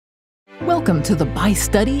Welcome to the By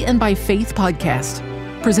Study and By Faith podcast,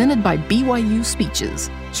 presented by BYU Speeches,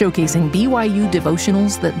 showcasing BYU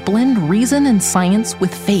devotionals that blend reason and science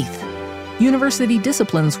with faith, university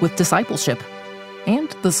disciplines with discipleship,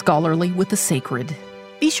 and the scholarly with the sacred.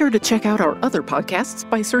 Be sure to check out our other podcasts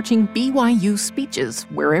by searching BYU Speeches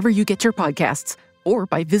wherever you get your podcasts, or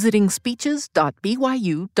by visiting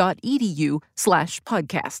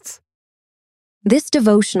speeches.byu.edu/podcasts. This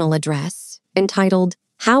devotional address, entitled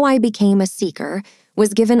How I Became a Seeker,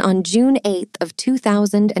 was given on June 8th of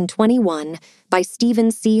 2021 by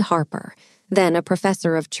Stephen C. Harper, then a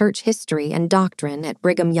professor of church history and doctrine at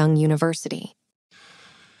Brigham Young University.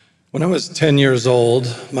 When I was 10 years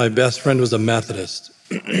old, my best friend was a Methodist.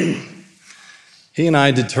 He and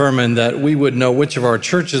I determined that we would know which of our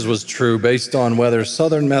churches was true based on whether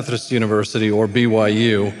Southern Methodist University or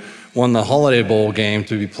BYU won the Holiday Bowl game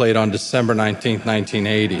to be played on December 19,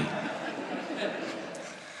 1980.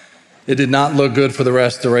 It did not look good for the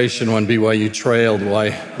Restoration when BYU trailed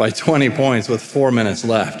by 20 points with 4 minutes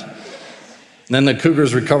left. And then the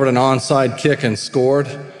Cougars recovered an onside kick and scored,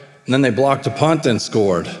 and then they blocked a punt and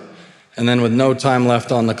scored. And then with no time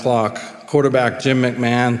left on the clock, quarterback Jim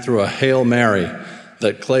McMahon threw a Hail Mary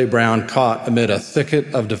that Clay Brown caught amid a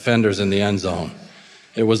thicket of defenders in the end zone.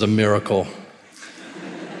 It was a miracle.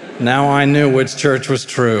 Now I knew which church was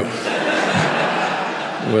true.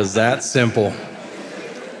 It was that simple.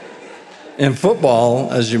 In football,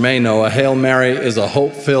 as you may know, a Hail Mary is a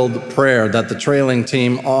hope-filled prayer that the trailing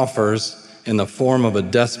team offers in the form of a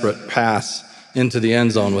desperate pass into the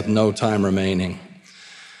end zone with no time remaining.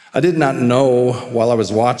 I did not know while I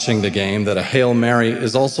was watching the game that a Hail Mary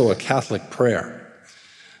is also a Catholic prayer.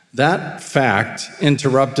 That fact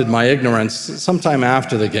interrupted my ignorance sometime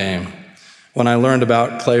after the game when I learned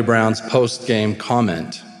about Clay Brown's post-game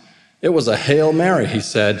comment. It was a Hail Mary, he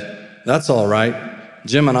said. That's all right.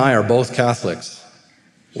 Jim and I are both Catholics.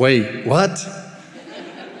 Wait, what?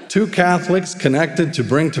 Two Catholics connected to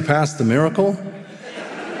bring to pass the miracle?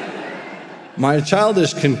 My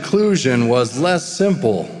childish conclusion was less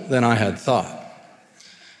simple than I had thought.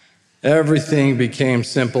 Everything became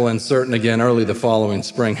simple and certain again early the following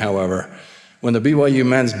spring, however, when the BYU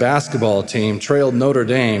men's basketball team trailed Notre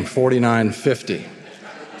Dame 49-50,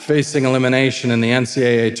 facing elimination in the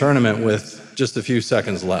NCAA tournament with just a few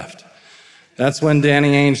seconds left. That's when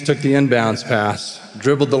Danny Ainge took the inbounds pass,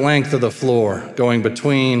 dribbled the length of the floor, going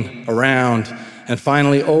between, around, and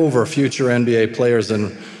finally over future NBA players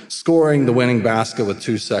and scoring the winning basket with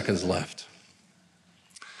 2 seconds left.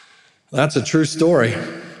 That's a true story.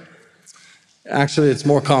 Actually, it's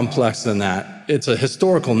more complex than that. It's a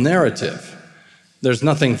historical narrative. There's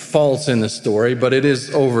nothing false in the story, but it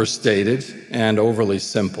is overstated and overly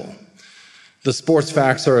simple. The sports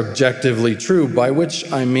facts are objectively true, by which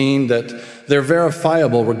I mean that they're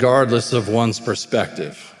verifiable regardless of one's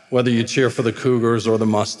perspective, whether you cheer for the Cougars or the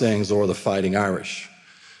Mustangs or the Fighting Irish.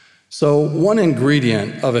 So one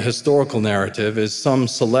ingredient of a historical narrative is some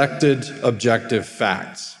selected objective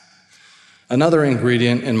facts. Another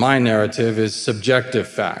ingredient in my narrative is subjective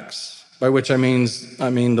facts, by which I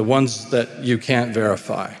mean the ones that you can't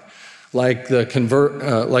verify, like the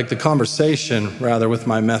conversation with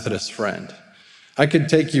my Methodist friend. I could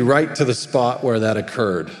take you right to the spot where that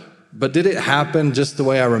occurred, but did it happen just the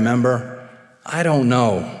way I remember? I don't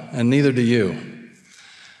know, and neither do you.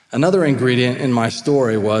 Another ingredient in my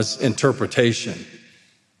story was interpretation.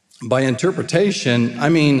 By interpretation, I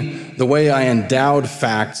mean the way I endowed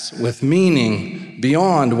facts with meaning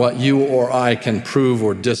beyond what you or I can prove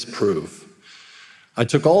or disprove. I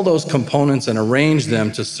took all those components and arranged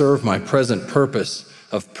them to serve my present purpose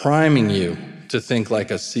of priming you to think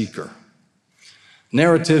like a seeker.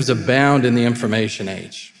 Narratives abound in the information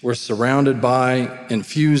age. We're surrounded by,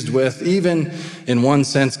 infused with, even in one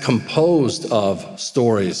sense composed of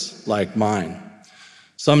stories like mine.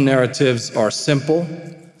 Some narratives are simple,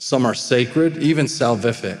 some are sacred, even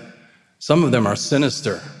salvific. Some of them are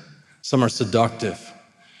sinister, some are seductive.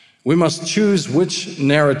 We must choose which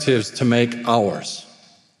narratives to make ours.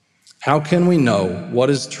 How can we know what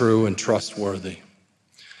is true and trustworthy?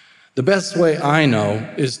 The best way I know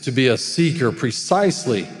is to be a seeker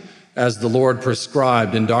precisely as the Lord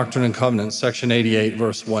prescribed in Doctrine and Covenants, section 88,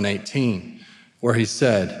 verse 118, where he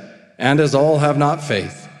said, "And as all have not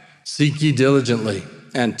faith, seek ye diligently,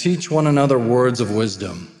 and teach one another words of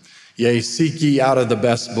wisdom. Yea, seek ye out of the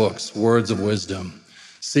best books words of wisdom.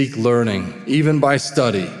 Seek learning, even by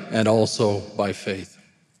study, and also by faith."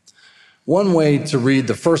 One way to read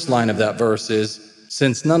the first line of that verse is,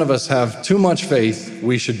 since none of us have too much faith,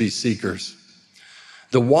 we should be seekers.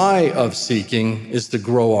 The why of seeking is to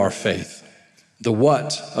grow our faith. The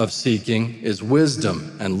what of seeking is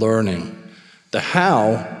wisdom and learning. The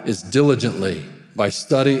how is diligently, by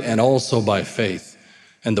study and also by faith.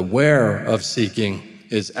 And the where of seeking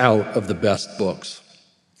is out of the best books.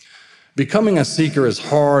 Becoming a seeker is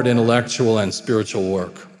hard intellectual and spiritual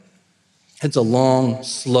work. It's a long,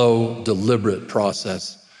 slow, deliberate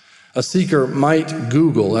process. A seeker might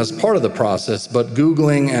Google as part of the process, but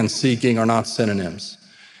Googling and seeking are not synonyms.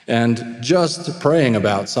 And just praying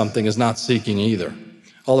about something is not seeking either.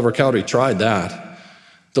 Oliver Cowdery tried that.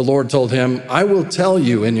 The Lord told him, "I will tell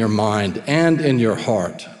you in your mind and in your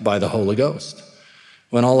heart by the Holy Ghost."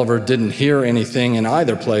 When Oliver didn't hear anything in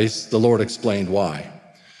either place, the Lord explained why.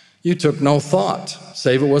 "You took no thought,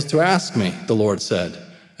 save it was to ask me," the Lord said,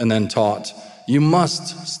 and then taught, "You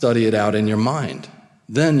must study it out in your mind.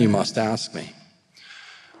 Then you must ask me."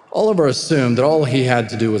 Oliver assumed that all he had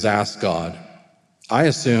to do was ask God. I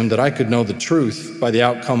assumed that I could know the truth by the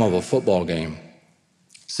outcome of a football game.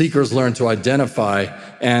 Seekers learn to identify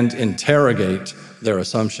and interrogate their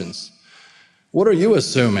assumptions. What are you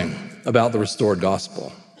assuming about the restored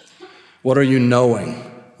gospel? What are you knowing,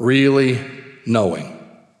 really knowing?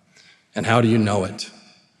 And how do you know it?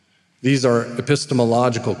 These are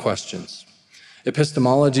epistemological questions.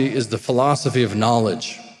 Epistemology is the philosophy of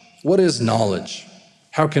knowledge. What is knowledge?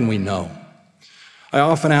 How can we know? I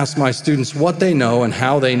often ask my students what they know and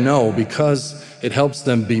how they know because it helps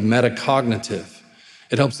them be metacognitive.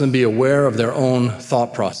 It helps them be aware of their own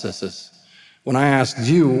thought processes. When I asked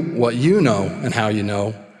you what you know and how you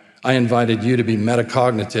know, I invited you to be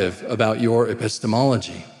metacognitive about your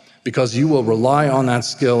epistemology because you will rely on that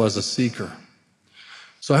skill as a seeker.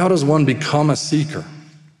 So how does one become a seeker?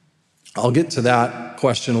 I'll get to that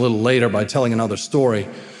question a little later by telling another story.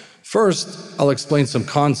 First, I'll explain some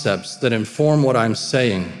concepts that inform what I'm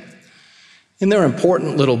saying. In their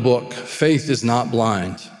important little book, Faith is Not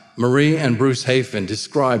Blind, Marie and Bruce Hafen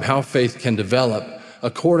describe how faith can develop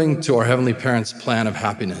according to our Heavenly Parents' plan of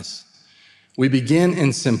happiness. We begin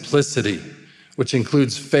in simplicity, which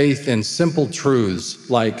includes faith in simple truths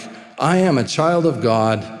like, I am a child of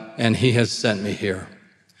God and He has sent me here.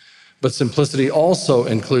 But simplicity also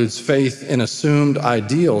includes faith in assumed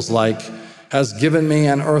ideals like, has given me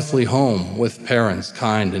an earthly home with parents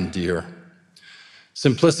kind and dear.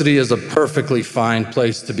 Simplicity is a perfectly fine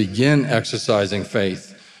place to begin exercising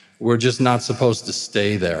faith. We're just not supposed to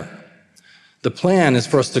stay there. The plan is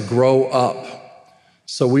for us to grow up.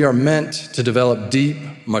 So we are meant to develop deep,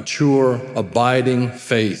 mature, abiding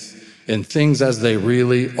faith in things as they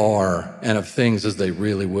really are and of things as they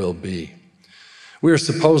really will be. We are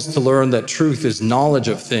supposed to learn that truth is knowledge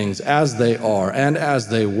of things as they are and as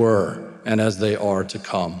they were and as they are to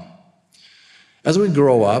come. As we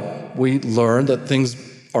grow up, we learn that things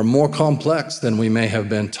are more complex than we may have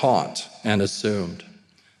been taught and assumed.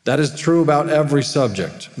 That is true about every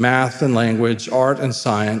subject, math and language, art and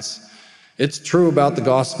science. It's true about the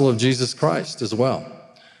gospel of Jesus Christ as well.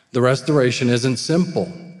 The restoration isn't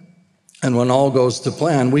simple. And when all goes to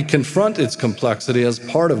plan, we confront its complexity as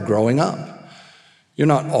part of growing up. You're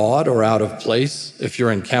not odd or out of place if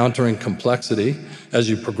you're encountering complexity as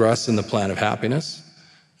you progress in the plan of happiness.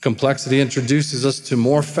 Complexity introduces us to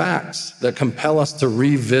more facts that compel us to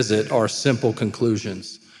revisit our simple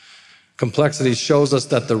conclusions. Complexity shows us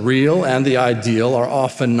that the real and the ideal are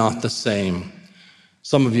often not the same.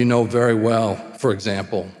 Some of you know very well, for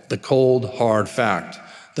example, the cold, hard fact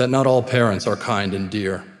that not all parents are kind and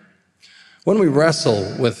dear. When we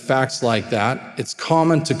wrestle with facts like that, it's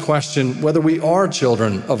common to question whether we are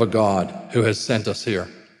children of a God who has sent us here.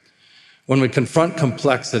 When we confront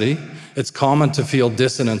complexity, it's common to feel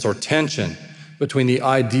dissonance or tension between the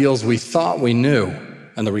ideals we thought we knew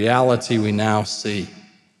and the reality we now see.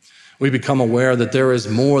 We become aware that there is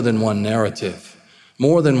more than one narrative,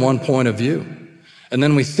 more than one point of view, and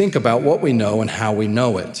then we think about what we know and how we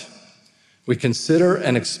know it. We consider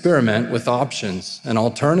and experiment with options and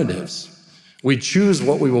alternatives. We choose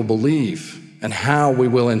what we will believe and how we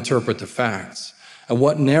will interpret the facts and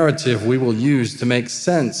what narrative we will use to make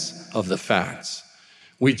sense of the facts.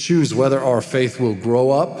 We choose whether our faith will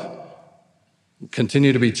grow up,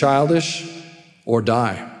 continue to be childish, or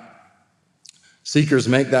die. Seekers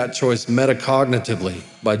make that choice metacognitively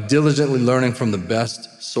by diligently learning from the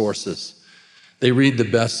best sources. They read the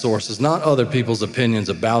best sources, not other people's opinions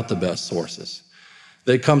about the best sources.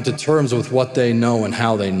 They come to terms with what they know and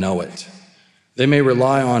how they know it. They may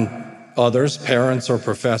rely on others, parents or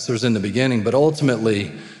professors in the beginning, but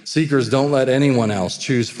ultimately, seekers don't let anyone else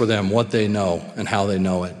choose for them what they know and how they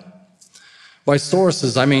know it. By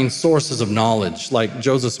sources, I mean sources of knowledge, like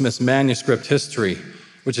Joseph Smith's manuscript history,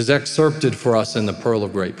 which is excerpted for us in the Pearl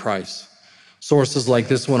of Great Price. Sources like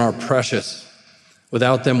this one are precious.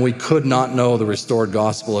 Without them, we could not know the restored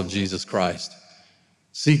gospel of Jesus Christ.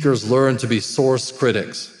 Seekers learn to be source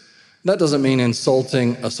critics. That doesn't mean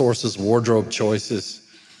insulting a source's wardrobe choices.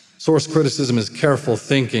 Source criticism is careful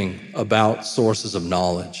thinking about sources of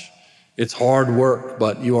knowledge. It's hard work,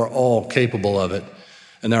 but you are all capable of it.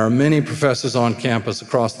 And there are many professors on campus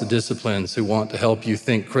across the disciplines who want to help you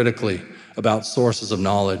think critically about sources of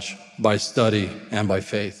knowledge by study and by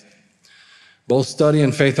faith. Both study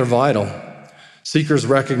and faith are vital. Seekers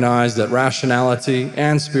recognize that rationality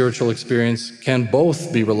and spiritual experience can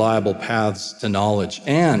both be reliable paths to knowledge,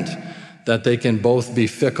 and that they can both be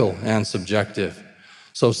fickle and subjective.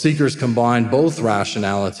 So seekers combine both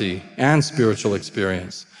rationality and spiritual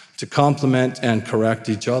experience to complement and correct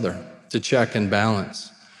each other, to check and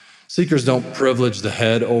balance. Seekers don't privilege the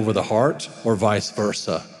head over the heart or vice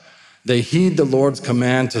versa. They heed the Lord's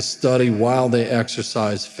command to study while they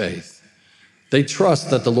exercise faith. They trust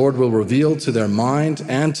that the Lord will reveal to their mind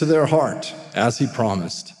and to their heart, as He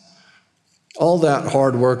promised. All that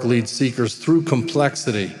hard work leads seekers through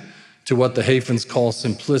complexity to what the Hafens call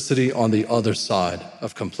simplicity on the other side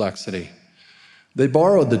of complexity. They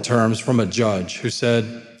borrowed the terms from a judge who said,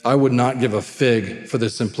 "I would not give a fig for the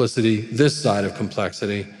simplicity this side of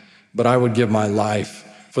complexity, but I would give my life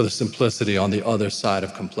for the simplicity on the other side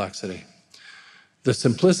of complexity." The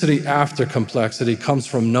simplicity after complexity comes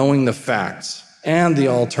from knowing the facts and the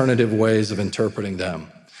alternative ways of interpreting them.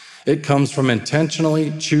 It comes from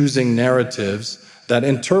intentionally choosing narratives that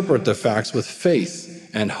interpret the facts with faith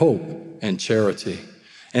and hope and charity,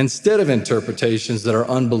 instead of interpretations that are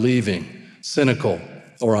unbelieving, cynical,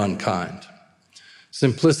 or unkind.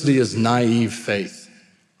 Simplicity is naive faith.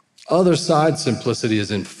 Other side simplicity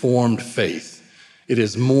is informed faith. It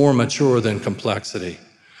is more mature than complexity.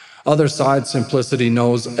 Other side simplicity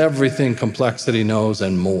knows everything complexity knows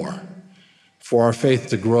and more. For our faith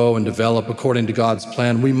to grow and develop according to God's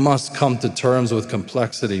plan, we must come to terms with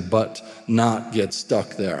complexity, but not get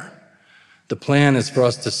stuck there. The plan is for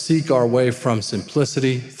us to seek our way from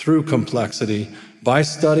simplicity through complexity by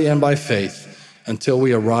study and by faith until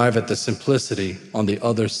we arrive at the simplicity on the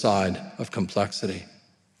other side of complexity.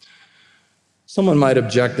 Someone might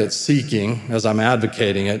object that seeking, as I'm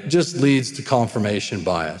advocating it, just leads to confirmation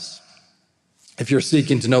bias. If you're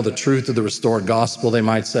seeking to know the truth of the restored gospel, they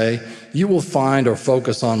might say, you will find or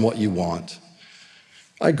focus on what you want.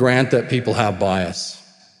 I grant that people have bias,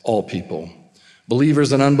 all people.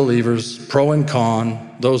 Believers and unbelievers, pro and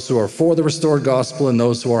con, those who are for the restored gospel and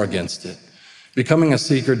those who are against it. Becoming a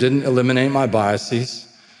seeker didn't eliminate my biases.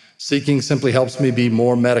 Seeking simply helps me be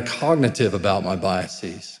more metacognitive about my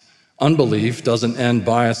biases. Unbelief doesn't end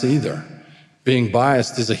bias either. Being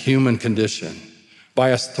biased is a human condition.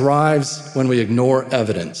 Bias thrives when we ignore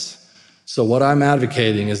evidence. So what I'm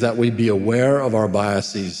advocating is that we be aware of our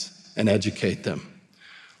biases and educate them.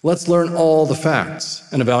 Let's learn all the facts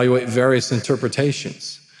and evaluate various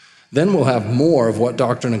interpretations. Then we'll have more of what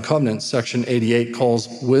Doctrine and Covenants, section 88, calls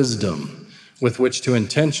wisdom, with which to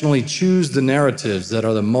intentionally choose the narratives that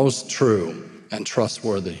are the most true and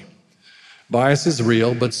trustworthy. Bias is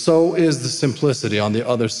real, but so is the simplicity on the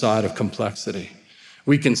other side of complexity.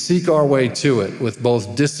 We can seek our way to it with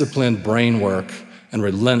both disciplined brain work and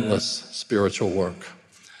relentless spiritual work.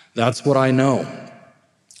 That's what I know,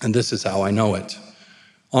 and this is how I know it.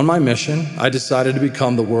 On my mission, I decided to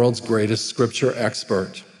become the world's greatest scripture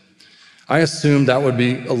expert. I assumed that would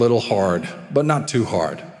be a little hard, but not too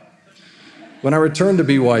hard. When I returned to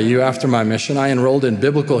BYU after my mission, I enrolled in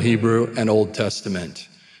Biblical Hebrew and Old Testament.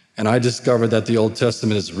 And I discovered that the Old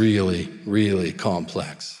Testament is really, really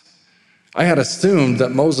complex. I had assumed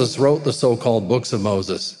that Moses wrote the so-called books of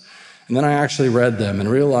Moses, and then I actually read them and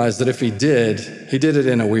realized that if he did it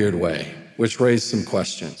in a weird way, which raised some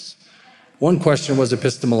questions. One question was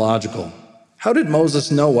epistemological. How did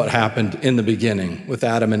Moses know what happened in the beginning with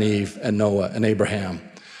Adam and Eve and Noah and Abraham?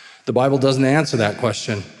 The Bible doesn't answer that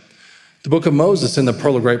question. The book of Moses in the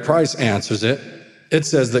Pearl of Great Price answers it. It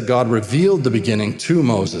says that God revealed the beginning to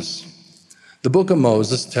Moses. The book of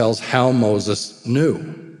Moses tells how Moses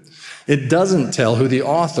knew. It doesn't tell who the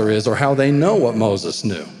author is or how they know what Moses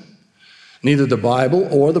knew. Neither the Bible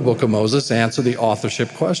or the book of Moses answer the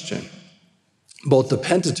authorship question. Both the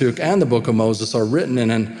Pentateuch and the book of Moses are written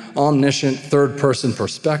in an omniscient third-person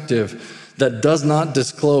perspective that does not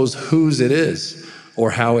disclose whose it is or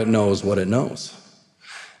how it knows what it knows.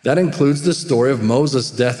 That includes the story of Moses'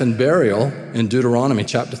 death and burial in Deuteronomy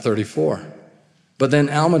chapter 34. But then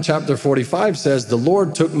Alma chapter 45 says, the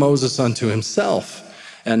Lord took Moses unto himself.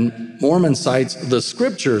 And Mormon cites the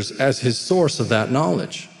scriptures as his source of that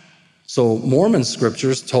knowledge. So Mormon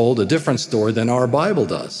scriptures told a different story than our Bible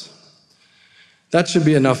does. That should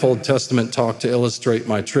be enough Old Testament talk to illustrate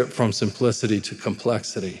my trip from simplicity to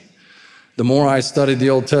complexity. The more I studied the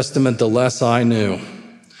Old Testament, the less I knew.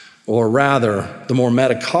 Or rather, the more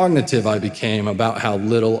metacognitive I became about how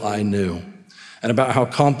little I knew and about how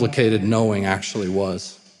complicated knowing actually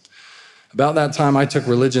was. About that time, I took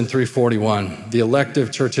Religion 341, the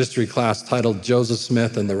elective church history class titled Joseph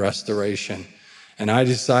Smith and the Restoration. And I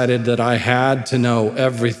decided that I had to know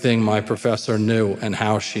everything my professor knew and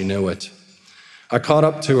how she knew it. I caught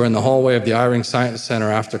up to her in the hallway of the Eyring Science Center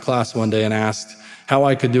after class one day and asked how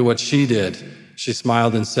I could do what she did. She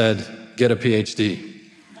smiled and said, "Get a PhD."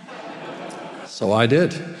 So I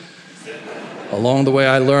did. Along the way,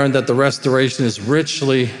 I learned that the Restoration is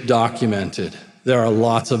richly documented. There are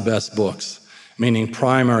lots of best books, meaning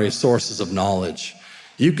primary sources of knowledge.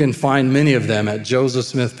 You can find many of them at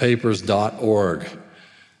josephsmithpapers.org.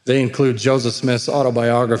 They include Joseph Smith's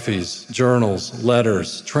autobiographies, journals,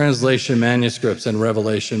 letters, translation manuscripts, and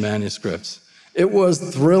revelation manuscripts. It was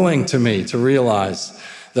thrilling to me to realize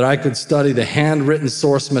that I could study the handwritten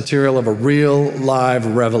source material of a real, live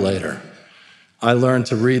revelator. I learned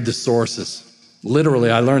to read the sources. Literally,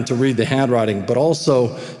 I learned to read the handwriting, but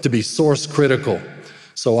also to be source critical,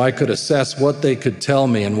 so I could assess what they could tell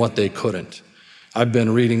me and what they couldn't. I've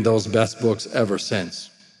been reading those best books ever since.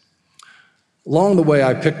 Along the way,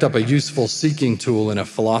 I picked up a useful seeking tool in a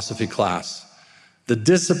philosophy class, the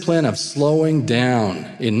discipline of slowing down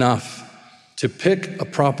enough to pick a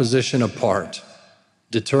proposition apart,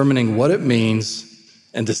 determining what it means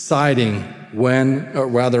and deciding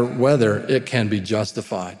whether it can be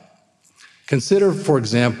justified. Consider, for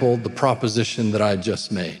example, the proposition that I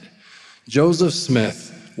just made. Joseph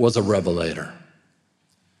Smith was a revelator.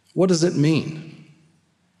 What does it mean?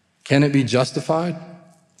 Can it be justified?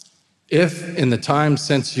 If, in the time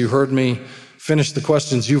since you heard me finish the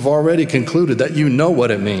questions, you've already concluded that you know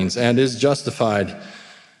what it means and is justified,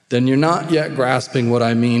 then you're not yet grasping what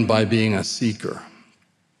I mean by being a seeker.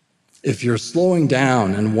 If you're slowing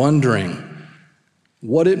down and wondering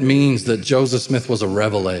what it means that Joseph Smith was a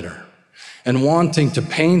revelator, and wanting to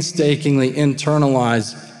painstakingly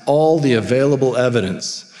internalize all the available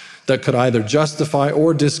evidence that could either justify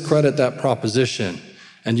or discredit that proposition,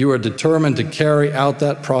 and you are determined to carry out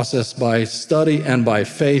that process by study and by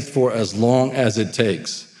faith for as long as it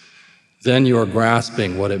takes, then you are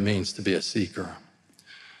grasping what it means to be a seeker.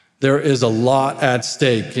 There is a lot at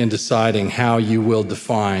stake in deciding how you will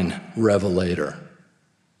define revelator.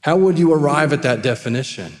 How would you arrive at that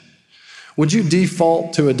definition? Would you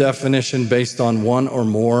default to a definition based on one or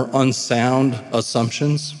more unsound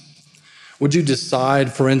assumptions? Would you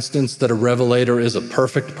decide, for instance, that a revelator is a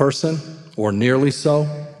perfect person, or nearly so?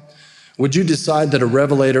 Would you decide that a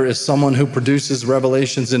revelator is someone who produces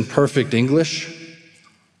revelations in perfect English?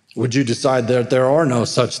 Would you decide that there are no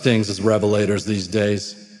such things as revelators these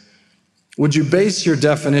days? Would you base your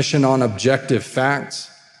definition on objective facts?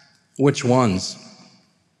 Which ones?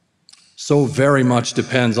 So very much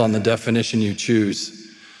depends on the definition you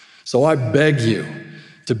choose. So I beg you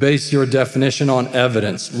to base your definition on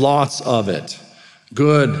evidence, lots of it.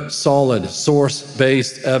 Good, solid,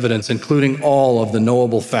 source-based evidence, including all of the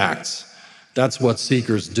knowable facts. That's what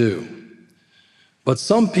seekers do. But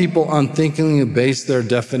some people unthinkingly base their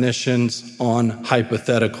definitions on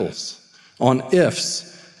hypotheticals, on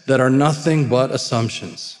ifs that are nothing but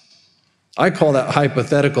assumptions. I call that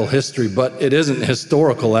hypothetical history, but it isn't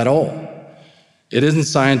historical at all. It isn't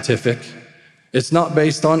scientific. It's not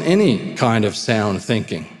based on any kind of sound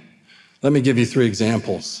thinking. Let me give you 3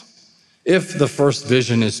 examples. If the first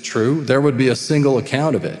vision is true, there would be a single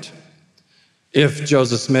account of it. If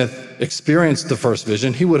Joseph Smith experienced the first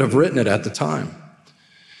vision, he would have written it at the time.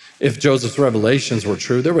 If Joseph's revelations were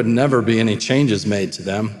true, there would never be any changes made to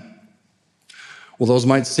them. Well, those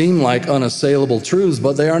might seem like unassailable truths,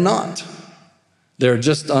 but they are not. They're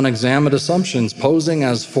just unexamined assumptions posing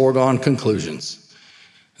as foregone conclusions.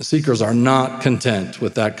 The seekers are not content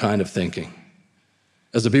with that kind of thinking.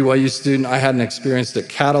 As a BYU student, I had an experience that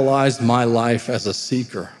catalyzed my life as a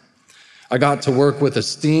seeker. I got to work with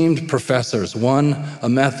esteemed professors, one a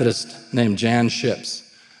Methodist named Jan Ships,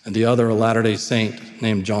 and the other a Latter-day Saint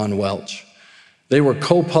named John Welch. They were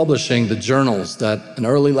co-publishing the journals that an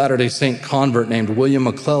early Latter-day Saint convert named William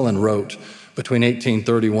McClellan wrote between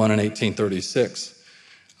 1831 and 1836.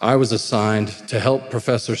 I was assigned to help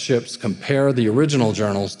Professor Ships compare the original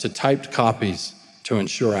journals to typed copies to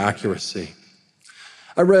ensure accuracy.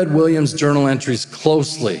 I read William's journal entries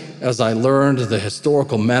closely as I learned the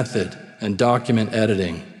historical method and document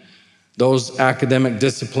editing. Those academic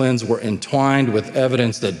disciplines were entwined with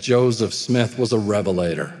evidence that Joseph Smith was a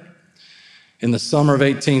revelator. In the summer of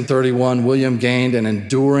 1831, William gained an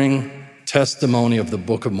enduring testimony of the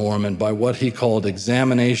Book of Mormon by what he called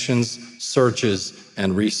examinations, searches,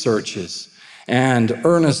 and researches, and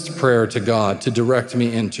earnest prayer to God to direct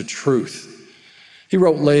me into truth. He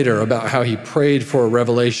wrote later about how he prayed for a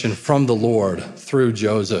revelation from the Lord through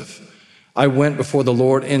Joseph. I went before the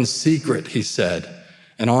Lord in secret, he said,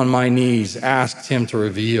 and on my knees asked him to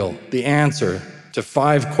reveal the answer to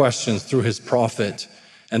 5 questions through his prophet,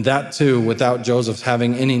 and that too without Joseph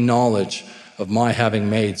having any knowledge of my having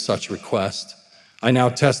made such request. I now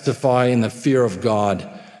testify in the fear of God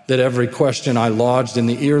that every question I lodged in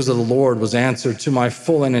the ears of the Lord was answered to my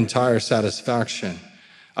full and entire satisfaction.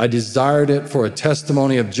 I desired it for a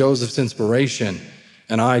testimony of Joseph's inspiration,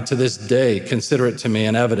 and I to this day consider it to me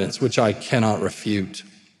an evidence which I cannot refute.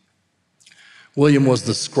 William was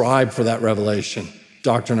the scribe for that revelation,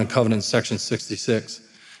 Doctrine and Covenants, section 66.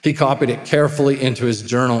 He copied it carefully into his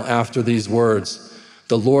journal after these words: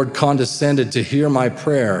 "The Lord condescended to hear my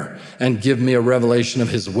prayer and give me a revelation of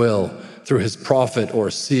his will through his prophet or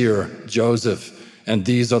seer, Joseph, and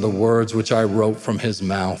these are the words which I wrote from his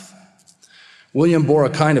mouth." William bore a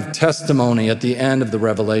kind of testimony at the end of the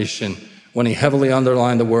revelation when he heavily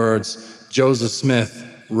underlined the words, "Joseph Smith,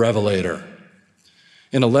 Revelator."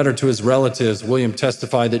 In a letter to his relatives, William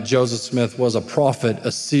testified that Joseph Smith was a prophet,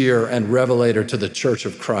 a seer, and revelator to the Church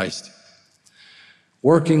of Christ.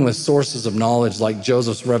 Working with sources of knowledge like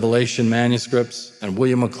Joseph's Revelation manuscripts and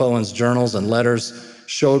William McClellan's journals and letters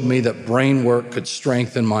showed me that brain work could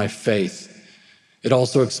strengthen my faith. It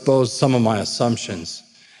also exposed some of my assumptions.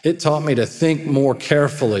 It taught me to think more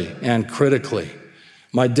carefully and critically.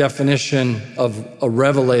 My definition of a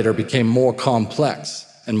revelator became more complex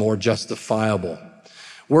and more justifiable.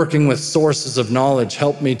 Working with sources of knowledge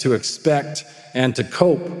helped me to expect and to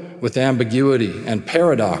cope with ambiguity and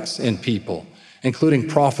paradox in people, including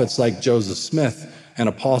prophets like Joseph Smith and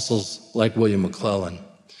apostles like William McClellan.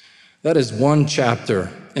 That is one chapter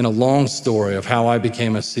in a long story of how I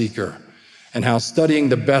became a seeker and how studying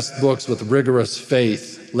the best books with rigorous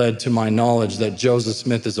faith led to my knowledge that Joseph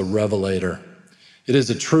Smith is a revelator. It is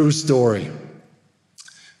a true story.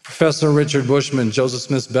 Professor Richard Bushman, Joseph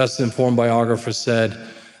Smith's best-informed biographer, said,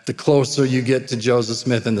 "The closer you get to Joseph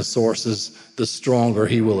Smith and the sources, the stronger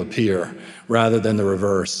he will appear, rather than the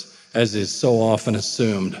reverse, as is so often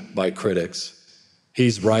assumed by critics."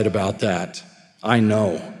 He's right about that. I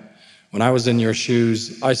know. When I was in your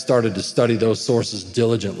shoes, I started to study those sources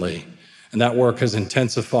diligently, and that work has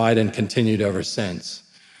intensified and continued ever since.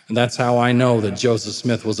 And that's how I know that Joseph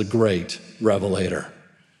Smith was a great revelator.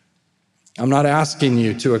 I'm not asking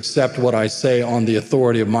you to accept what I say on the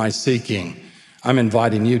authority of my seeking. I'm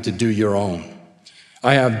inviting you to do your own.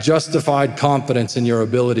 I have justified confidence in your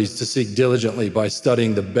abilities to seek diligently by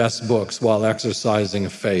studying the best books while exercising a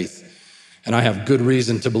faith. And I have good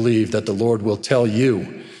reason to believe that the Lord will tell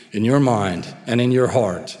you in your mind and in your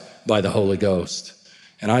heart by the Holy Ghost.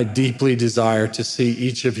 And I deeply desire to see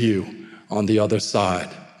each of you on the other side.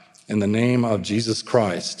 In the name of Jesus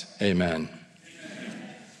Christ, amen.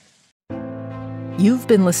 You've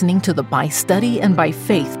been listening to the By Study and by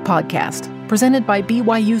Faith podcast, presented by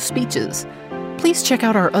BYU Speeches. Please check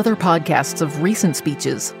out our other podcasts of recent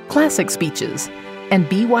speeches, classic speeches, and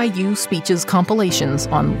BYU Speeches compilations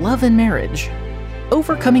on love and marriage,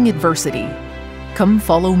 overcoming adversity, Come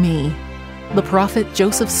Follow Me, the prophet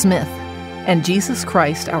Joseph Smith, and Jesus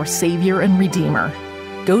Christ, our Savior and Redeemer.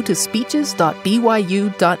 Go to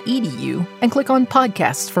speeches.byu.edu and click on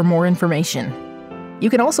podcasts for more information.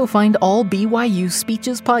 You can also find all BYU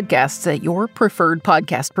Speeches podcasts at your preferred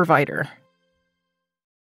podcast provider.